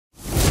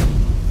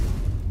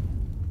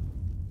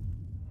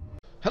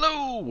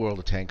Hello, World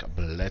of Tank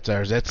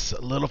Blitzers. It's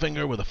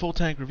Littlefinger with a full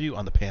tank review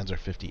on the Panzer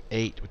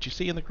 58. What you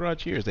see in the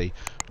garage here is a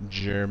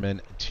German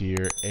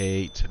Tier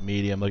 8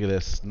 medium. Look at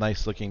this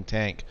nice looking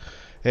tank.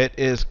 It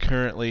is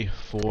currently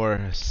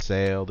for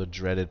sale, the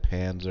dreaded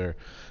Panzer.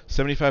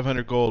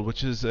 7,500 gold,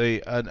 which is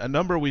a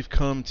number we've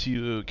come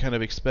to kind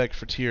of expect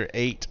for Tier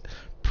 8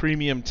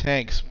 premium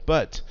tanks,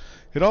 but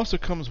it also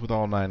comes with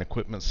all 9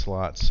 equipment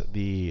slots,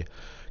 the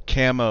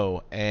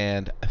camo,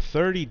 and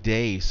 30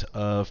 days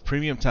of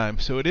premium time,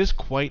 so it is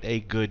quite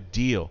a good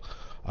deal.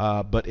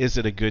 But is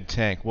it a good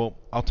tank? Well,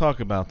 I'll talk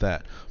about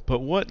that. But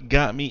what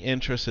got me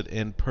interested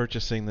in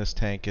purchasing this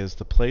tank is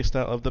the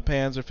playstyle of the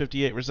Panzer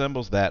 58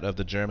 resembles that of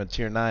the German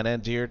Tier 9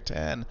 and Tier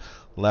 10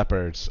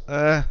 Leopards.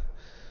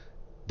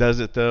 Does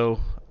it though?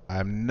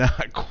 I'm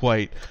not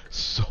quite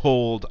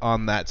sold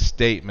on that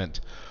statement.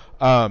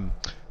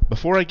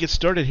 Before I get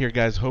started here,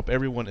 guys, hope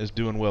everyone is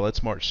doing well.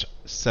 It's March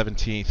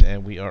 17th,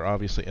 and we are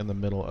obviously in the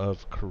middle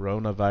of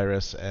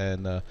coronavirus,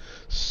 and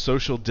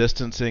social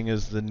distancing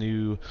is the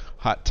new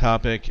hot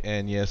topic.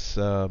 And yes,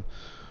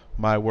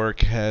 my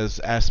work has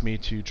asked me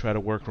to try to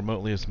work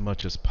remotely as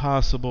much as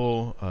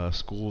possible.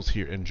 Schools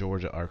here in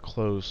Georgia are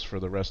closed for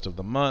the rest of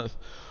the month.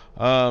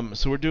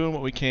 So we're doing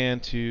what we can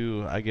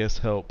to, I guess,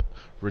 help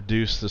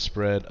reduce the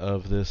spread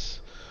of this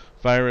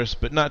virus,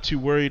 but not too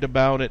worried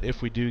about it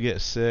if we do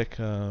get sick,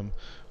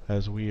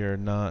 as we are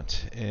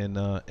not in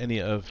any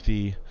of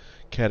the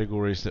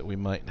categories that we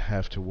might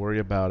have to worry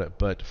about it.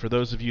 But for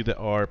those of you that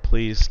are,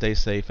 please stay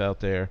safe out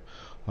there,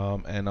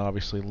 and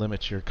obviously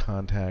limit your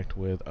contact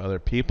with other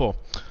people.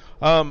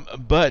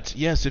 But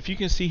yes, if you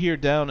can see here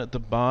down at the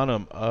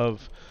bottom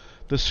of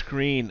the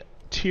screen,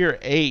 Tier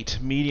 8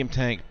 medium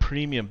tank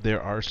premium,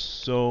 there are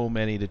so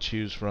many to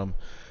choose from.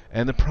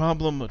 And the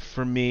problem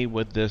for me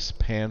with this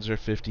Panzer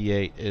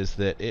 58 is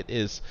that it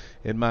is,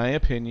 in my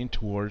opinion,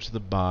 towards the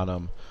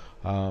bottom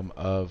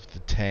of the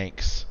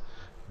tanks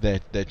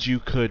that you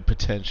could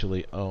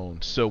potentially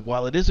own. So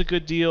while it is a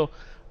good deal,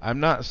 I'm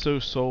not so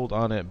sold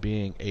on it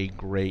being a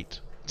great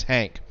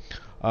tank.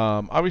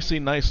 Obviously,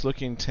 nice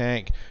looking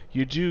tank.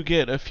 You do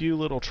get a few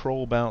little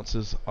troll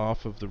bounces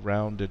off of the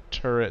rounded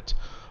turret.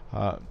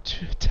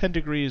 10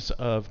 degrees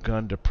of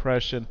gun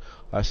depression,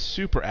 a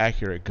super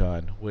accurate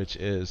gun, which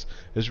is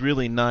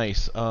really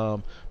nice.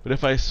 But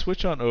if I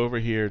switch on over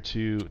here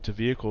to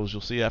vehicles,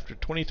 you'll see after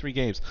 23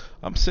 games,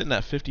 I'm sitting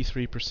at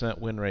 53%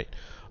 win rate,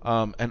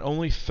 and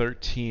only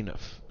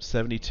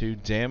 1372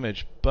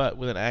 damage, but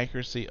with an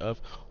accuracy of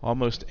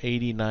almost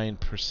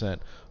 89%.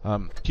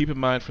 Keep in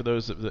mind, for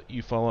those that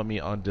you follow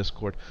me on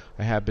Discord,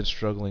 I have been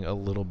struggling a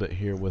little bit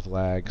here with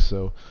lag,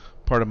 so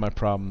part of my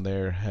problem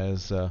there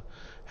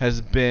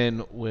has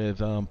been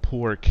with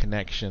poor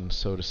connection,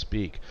 so to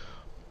speak.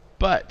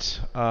 But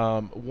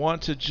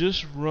want to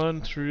just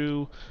run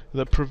through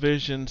the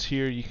provisions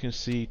here. You can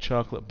see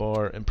chocolate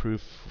bar,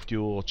 improved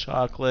fuel,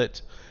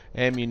 chocolate,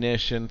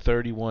 ammunition,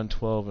 31,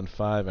 12, and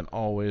 5. And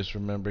always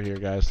remember here,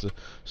 guys, to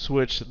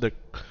switch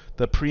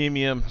the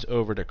premium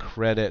over to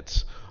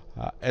credits,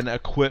 and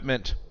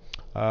equipment.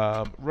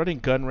 Running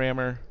gun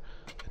rammer,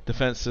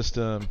 defense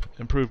system,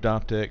 improved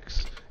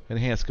optics,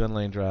 enhanced gun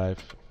lane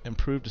drive,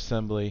 improved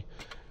assembly,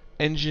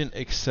 engine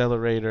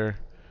accelerator,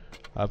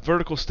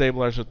 vertical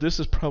stabilizer.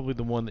 This is probably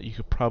the one that you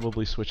could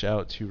probably switch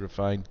out to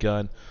refined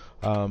gun,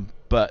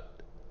 but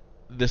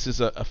this is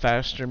a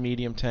faster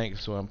medium tank,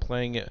 so I'm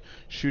playing it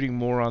shooting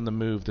more on the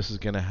move. This is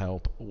going to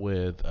help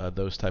with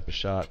those type of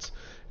shots.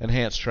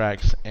 Enhanced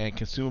tracks and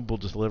consumable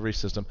delivery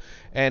system,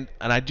 and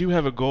I do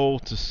have a goal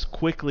to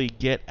quickly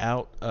get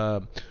out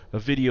a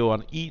video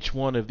on each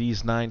one of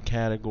these 9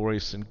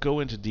 categories and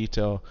go into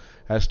detail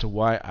as to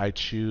why I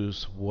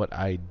choose what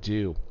I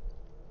do.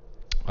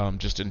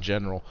 Just in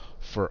general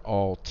for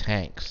all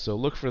tanks. So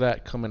look for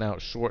that coming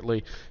out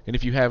shortly. And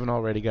if you haven't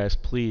already, guys,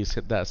 please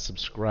hit that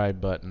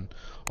subscribe button.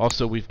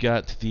 Also, we've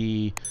got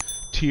the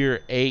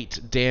Tier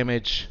 8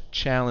 damage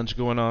challenge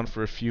going on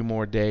for a few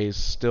more days.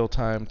 Still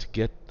time to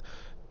get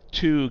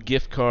 2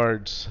 gift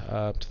cards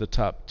to the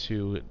top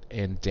 2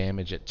 in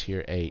damage at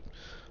Tier 8.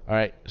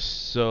 Alright,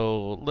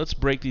 so let's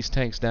break these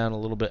tanks down a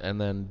little bit and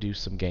then do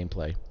some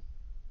gameplay.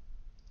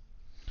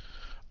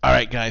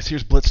 Alright guys,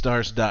 here's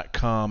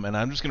blitzstars.com, and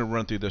I'm just going to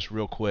run through this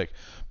real quick.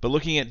 But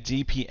looking at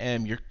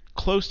DPM, you're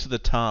close to the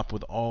top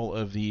with all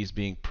of these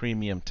being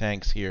premium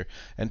tanks here.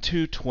 And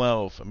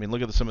 212, I mean,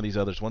 look at some of these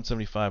others,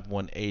 175,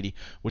 180,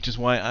 which is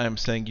why I'm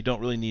saying you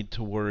don't really need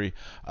to worry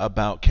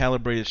about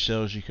calibrated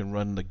shells. You can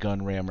run the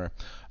gun rammer.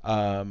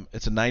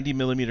 It's a 90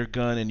 millimeter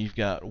gun, and you've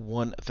got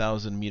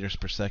 1,000 meters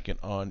per second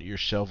on your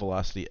shell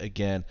velocity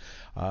again,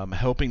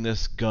 helping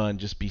this gun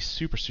just be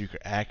super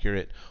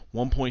accurate.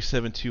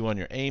 1.72 on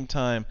your aim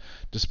time.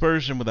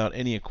 Dispersion without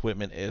any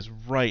equipment is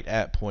right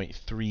at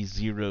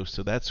 0.30,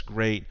 so that's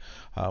great.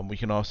 We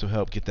can also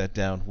help get that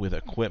down with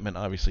equipment.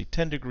 Obviously,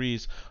 10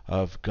 degrees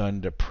of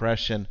gun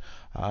depression.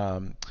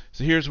 So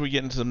here's where we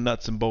get into some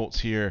nuts and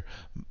bolts here.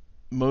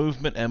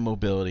 movement and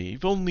mobility.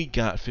 You've only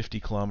got 50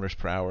 kilometers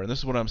per hour, and this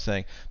is what I'm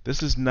saying.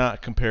 This is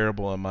not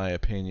comparable, in my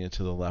opinion,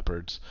 to the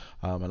Leopards,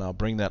 and I'll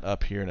bring that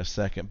up here in a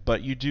second.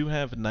 But you do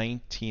have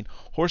 19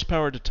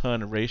 horsepower to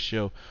ton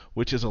ratio,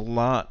 which is a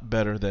lot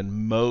better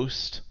than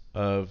most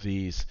of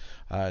these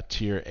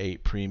tier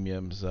 8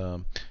 premiums.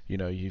 You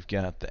know, you've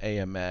got the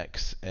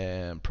AMX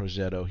and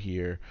Progetto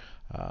here.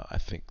 I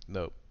think,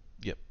 no,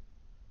 yep,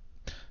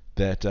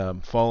 that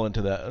fall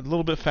into that a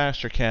little bit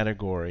faster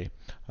category.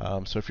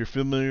 So if you're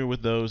familiar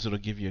with those, it'll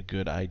give you a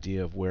good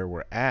idea of where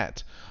we're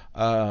at.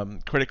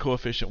 Credit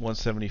coefficient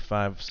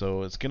 175,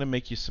 so it's going to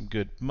make you some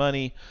good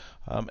money.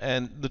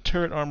 And the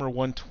turret armor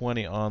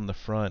 120 on the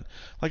front.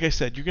 Like I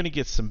said, you're going to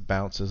get some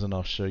bounces, and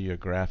I'll show you a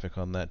graphic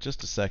on that in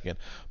just a second.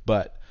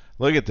 But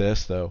look at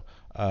this, though.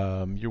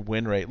 Your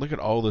win rate, look at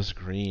all this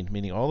green,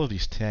 meaning all of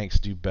these tanks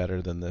do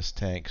better than this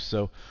tank.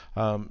 So,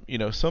 you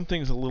know,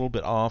 something's a little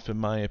bit off in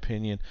my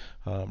opinion.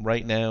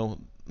 Right now,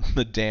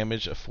 the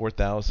damage of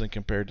 4,000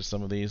 compared to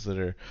some of these that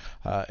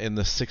are in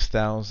the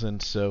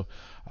 6,000. So,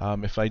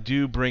 if I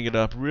do bring it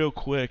up real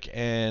quick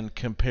and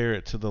compare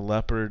it to the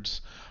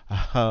Leopards,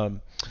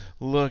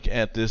 look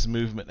at this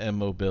movement and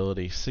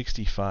mobility,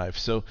 65.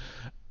 So,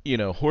 you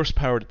know,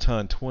 horsepower to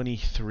ton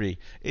 23.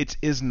 It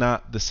is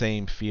not the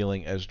same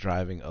feeling as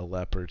driving a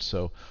Leopard,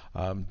 so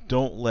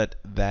don't let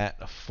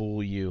that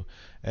fool you.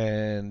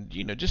 And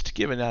you know, just to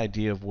give an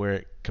idea of where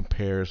it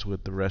compares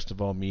with the rest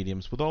of all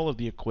mediums, with all of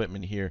the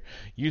equipment here,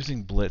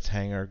 using Blitz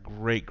Hangar,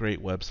 great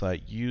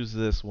website. Use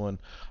this one.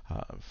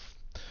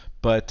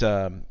 But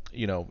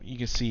you know, you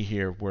can see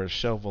here where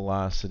shell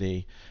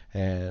velocity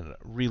and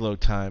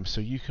reload time,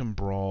 so you can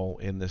brawl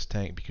in this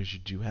tank because you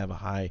do have a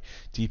high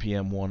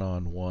DPM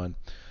one-on-one.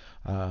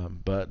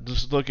 But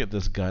just look at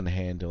this gun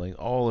handling.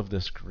 All of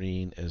this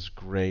green is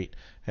great,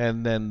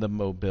 and then the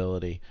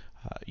mobility.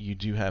 You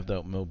do have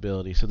that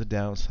mobility, so the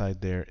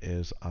downside there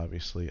is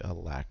obviously a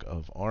lack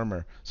of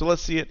armor. So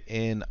let's see it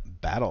in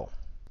battle.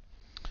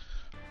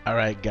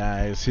 Alright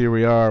guys, here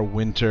we are,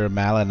 Winter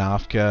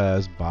Malinovka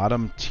as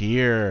bottom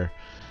tier,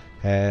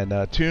 and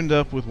tuned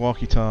up with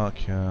walkie-talk.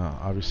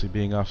 Obviously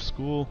being off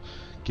school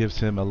gives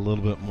him a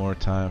little bit more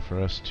time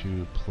for us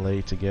to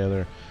play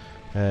together,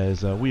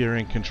 as we are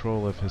in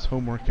control of his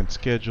homework and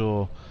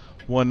schedule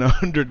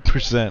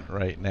 100%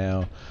 right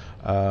now.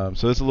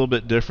 So it's a little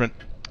bit different,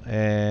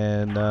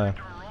 and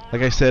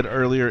like I said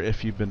earlier,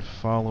 if you've been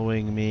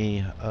following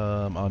me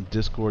on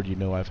Discord, you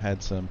know I've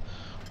had some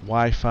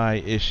Wi-Fi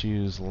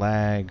issues,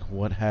 lag,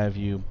 what have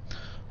you.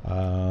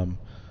 I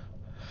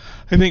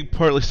think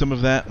partly some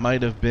of that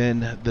might have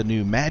been the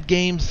new Mad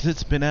Games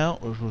that's been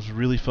out, which was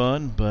really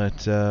fun,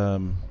 but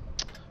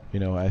you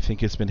know, I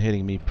think it's been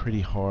hitting me pretty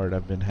hard.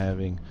 I've been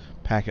having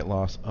packet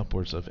loss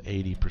upwards of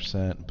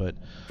 80%, but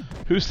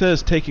who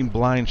says taking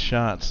blind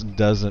shots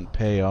doesn't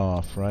pay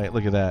off, right?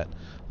 Look at that.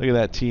 Look at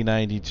that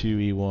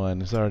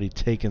T92E1. It's already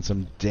taken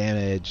some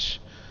damage.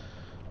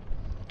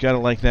 Gotta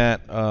like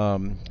that.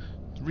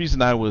 The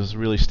reason I was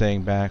really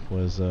staying back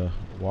was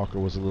Walker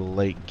was a little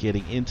late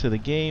getting into the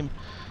game,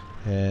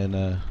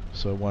 and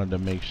so I wanted to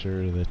make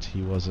sure that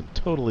he wasn't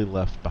totally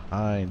left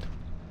behind.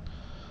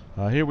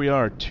 Here we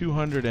are,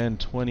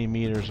 220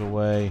 meters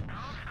away.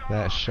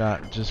 That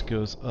shot just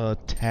goes a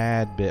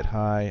tad bit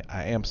high.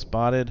 I am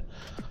spotted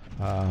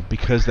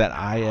because that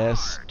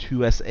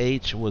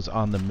IS-2SH was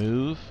on the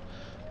move.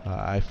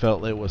 I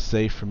felt it was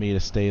safe for me to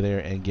stay there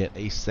and get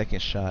a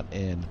second shot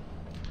in.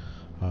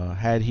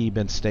 Had he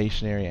been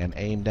stationary and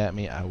aimed at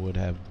me, I would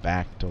have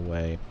backed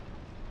away.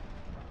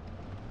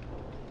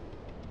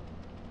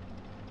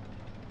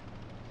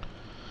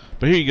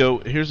 But here you go.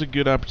 Here's a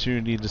good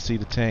opportunity to see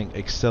the tank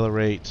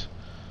accelerate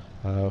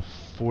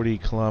 40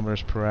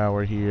 kilometers per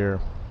hour here.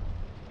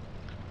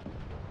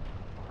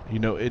 You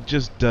know, it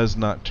just does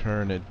not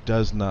turn. It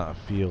does not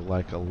feel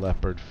like a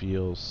Leopard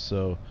feels.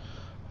 So,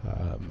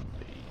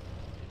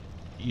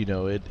 you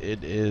know, it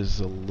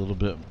is a little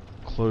bit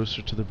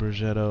closer to the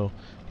Progetto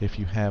if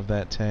you have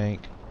that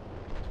tank.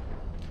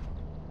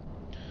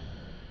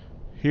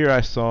 Here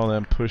I saw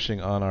them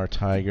pushing on our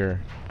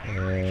Tiger,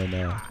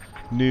 and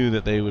knew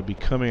that they would be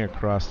coming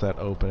across that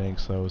opening,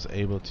 so I was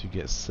able to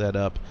get set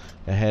up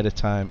ahead of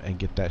time and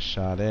get that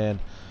shot in.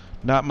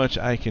 Not much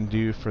I can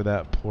do for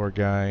that poor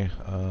guy,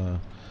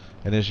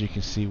 and as you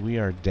can see, we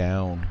are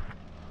down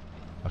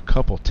a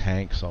couple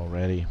tanks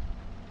already.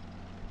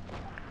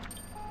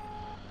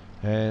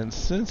 And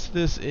since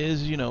this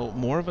is, you know,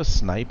 more of a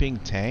sniping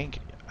tank,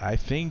 I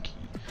think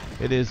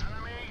it is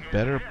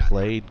better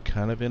played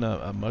kind of in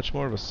a much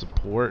more of a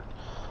support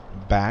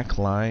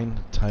backline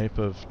type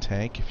of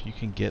tank. If you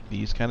can get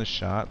these kind of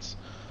shots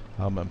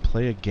and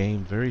play a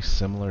game very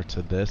similar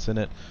to this in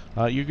it,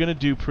 you're going to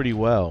do pretty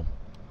well.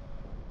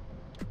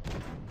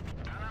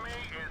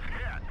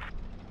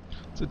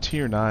 It's a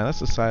tier 9. That's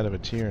the side of a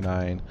tier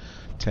 9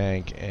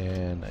 tank,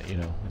 and you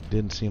know, it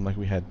didn't seem like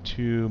we had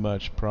too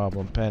much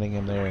problem penning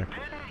him there.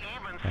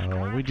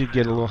 We did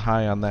get a little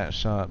high on that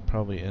shot,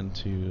 probably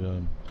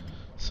into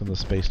some of the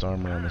spaced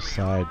armor on the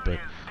side, but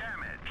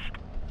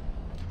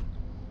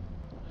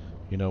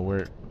you know,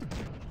 we're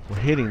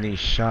hitting these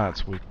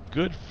shots with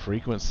good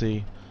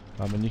frequency,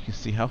 and you can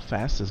see how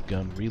fast this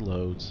gun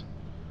reloads.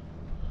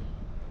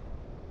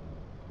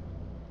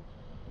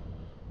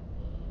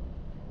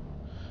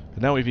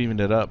 And now we've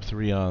evened it up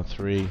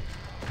 3-on-3.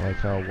 I like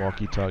how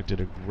Walkie Talk did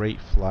a great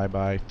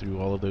flyby through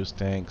all of those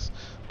tanks,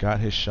 got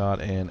his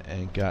shot in,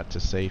 and got to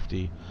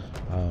safety.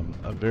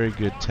 A very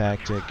good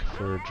tactic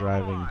for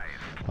driving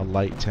a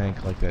light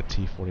tank like that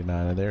T-49.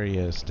 And there he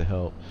is to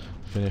help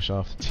finish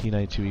off the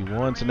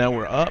T-92E1. So now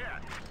we're up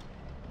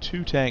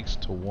 2 tanks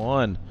to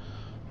 1.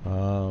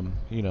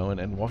 You know,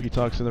 and Walkie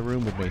Talk's in the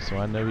room with me, so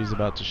I know he's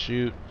about to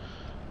shoot.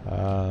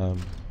 I'm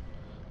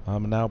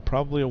now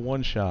probably a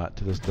one-shot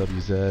to this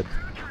WZ.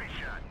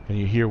 And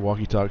you hear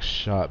Walkie Talk's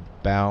shot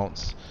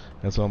bounce,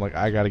 and so I'm like,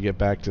 I gotta get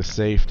back to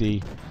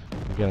safety.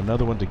 We got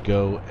another one to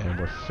go, and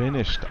we're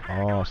finished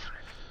off.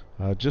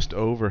 Just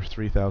over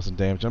 3,000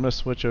 damage. I'm gonna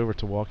switch over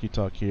to Walkie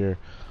Talk here,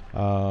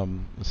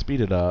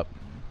 speed it up,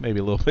 maybe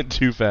a little bit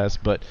too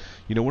fast, but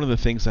you know, one of the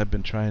things I've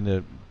been trying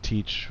to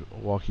teach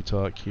Walkie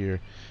Talk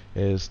here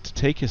is to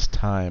take his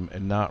time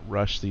and not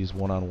rush these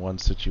one-on-one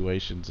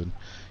situations. And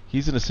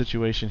he's in a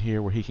situation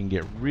here where he can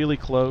get really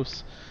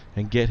close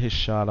and get his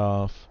shot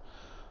off.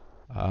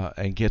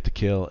 And get the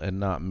kill and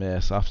not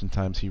miss.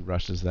 Oftentimes he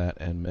rushes that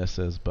and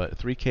misses. But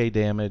 3K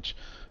damage,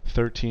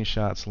 13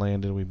 shots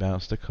landed. We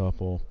bounced a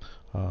couple.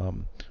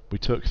 We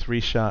took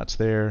 3 shots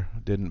there,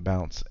 didn't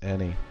bounce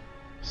any.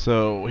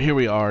 So here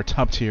we are,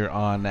 top tier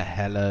on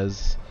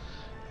Hellas.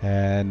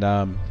 And,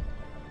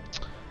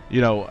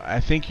 you know, I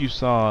think you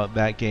saw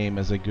that game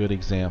as a good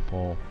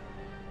example.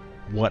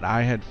 What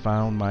I had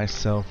found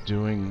myself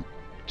doing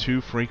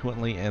too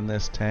frequently in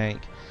this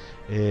tank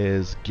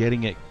is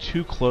getting it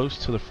too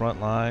close to the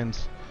front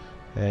lines,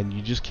 and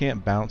you just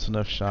can't bounce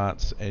enough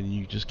shots, and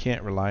you just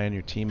can't rely on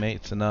your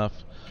teammates enough.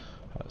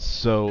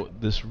 So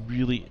this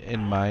really, in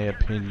my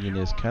opinion,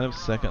 is kind of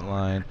second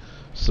line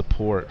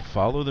support.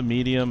 Follow the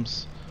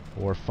mediums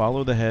or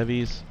follow the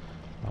heavies,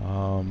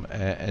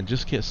 and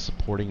just get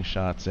supporting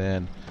shots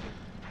in.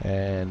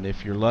 And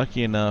if you're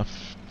lucky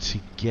enough to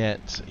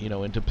get, you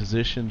know, into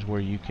positions where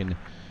you can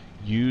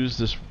use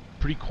this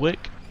pretty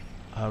quick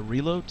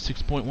reload,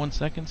 6.1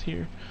 seconds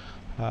here,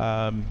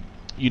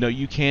 you know,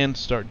 you can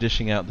start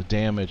dishing out the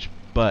damage,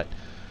 but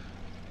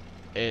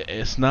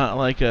it's not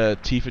like a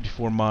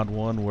T-54 Mod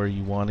 1 where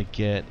you want to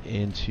get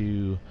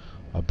into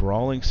a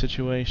brawling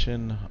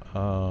situation.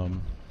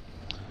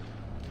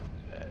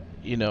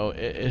 You know,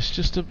 it's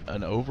just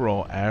an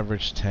overall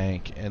average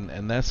tank,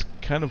 and that's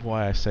kind of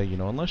why I say, you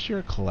know, unless you're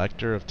a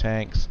collector of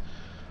tanks,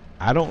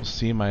 I don't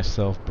see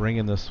myself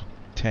bringing this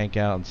tank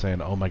out and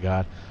saying, oh my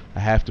god, I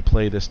have to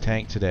play this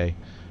tank today.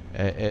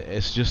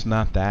 It's just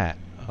not that.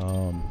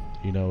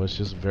 You know, it's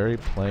just very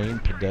plain,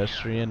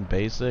 pedestrian,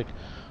 basic,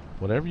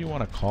 whatever you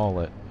want to call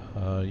it.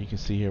 You can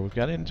see here we've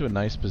got into a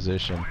nice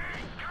position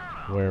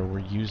where we're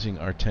using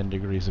our 10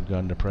 degrees of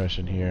gun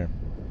depression here.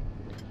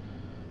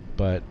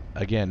 But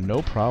again,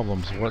 no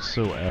problems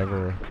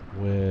whatsoever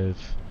with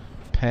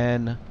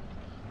pen,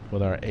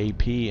 with our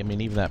AP. I mean,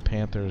 even that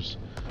Panther's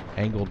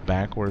angled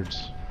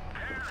backwards.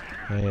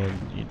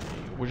 And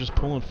we're just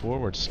pulling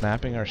forward,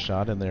 snapping our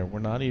shot in there. We're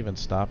not even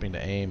stopping to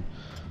aim.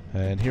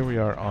 And here we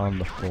are on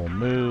the full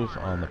move,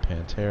 on the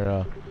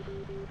Pantera.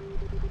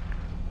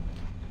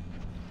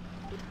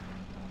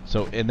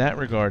 So in that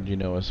regard, you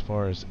know, as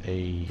far as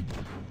a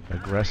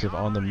aggressive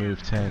on the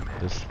move tank,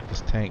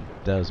 this tank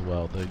does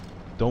well.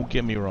 Don't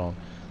get me wrong,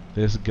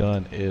 this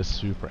gun is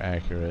super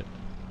accurate.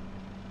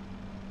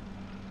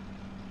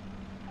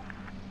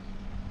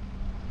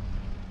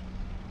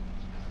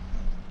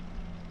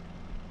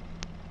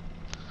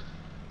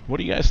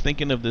 What are you guys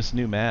thinking of this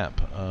new map?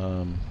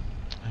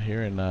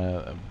 Hearing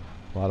a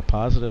lot of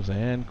positives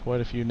and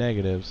quite a few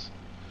negatives.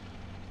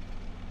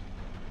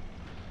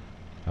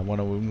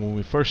 When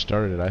we first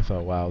started it, I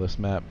thought, wow, this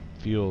map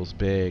feels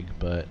big,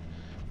 but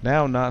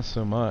now not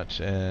so much,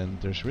 and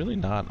there's really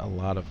not a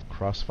lot of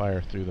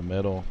crossfire through the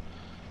middle.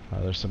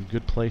 There's some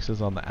good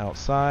places on the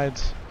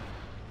outsides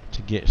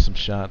to get some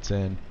shots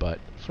in, but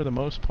for the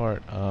most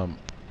part,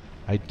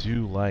 I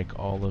do like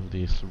all of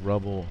these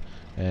rubble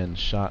and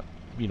shot,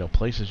 you know,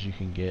 places you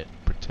can get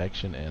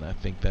protection in. I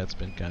think that's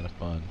been kind of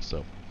fun.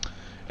 So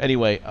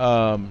anyway,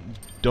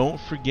 don't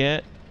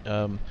forget,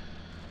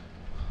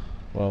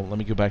 well, let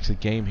me go back to the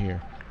game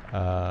here.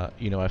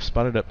 You know, I've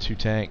spotted up 2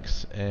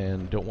 tanks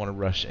and don't want to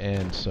rush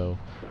in, so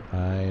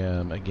I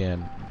am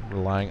again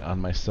relying on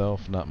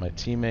myself, not my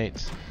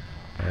teammates,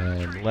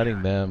 and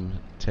letting them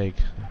take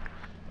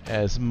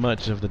as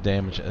much of the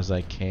damage as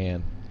I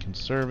can.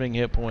 Conserving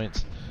hit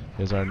points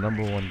is our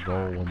 #1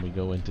 goal when we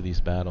go into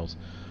these battles.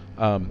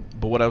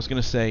 But what I was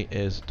going to say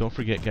is, don't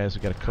forget, guys,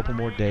 we've got a couple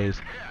more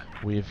days.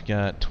 We've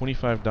got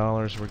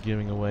 $25 we're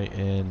giving away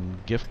in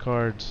gift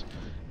cards,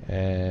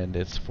 and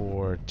it's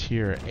for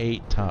tier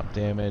 8 top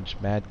damage.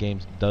 Mad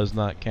Games does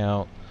not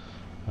count,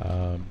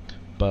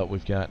 but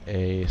we've got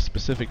a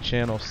specific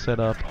channel set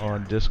up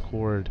on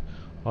Discord.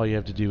 All you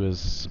have to do is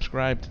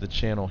subscribe to the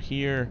channel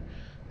here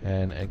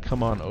and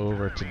come on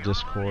over to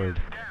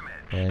Discord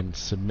and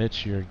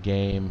submit your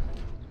game.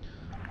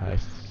 I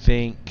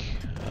think,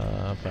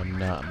 if I'm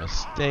not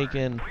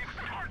mistaken,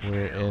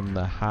 we're in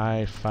the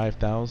high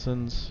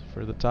 5,000s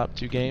for the top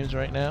 2 games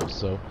right now.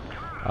 So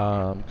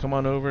come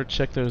on over,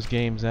 check those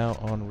games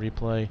out on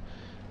replay,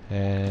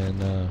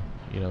 and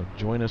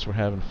join us. We're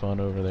having fun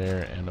over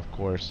there, and of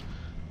course,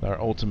 our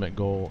ultimate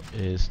goal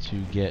is to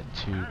get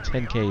to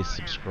 10K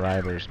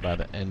subscribers by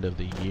the end of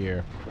the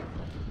year.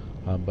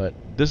 But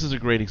this is a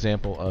great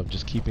example of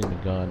just keeping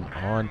the gun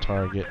on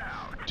target,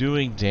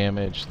 doing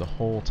damage the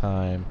whole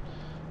time.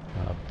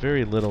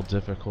 Very little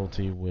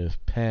difficulty with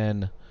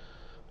pen.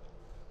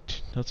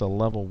 That's a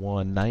level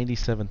 1,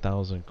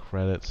 97,000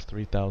 credits,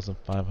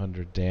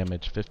 3,500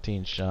 damage,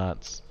 15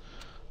 shots.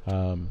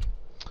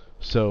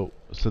 So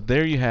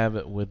there you have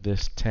it with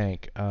this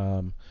tank.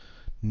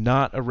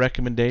 Not a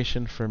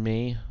recommendation for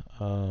me,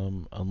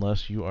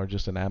 unless you are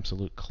just an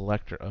absolute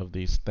collector of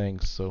these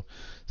things. So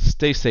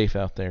stay safe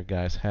out there,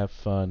 guys. Have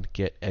fun.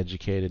 Get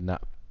educated,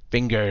 not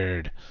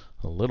fingered.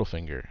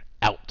 Littlefinger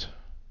out.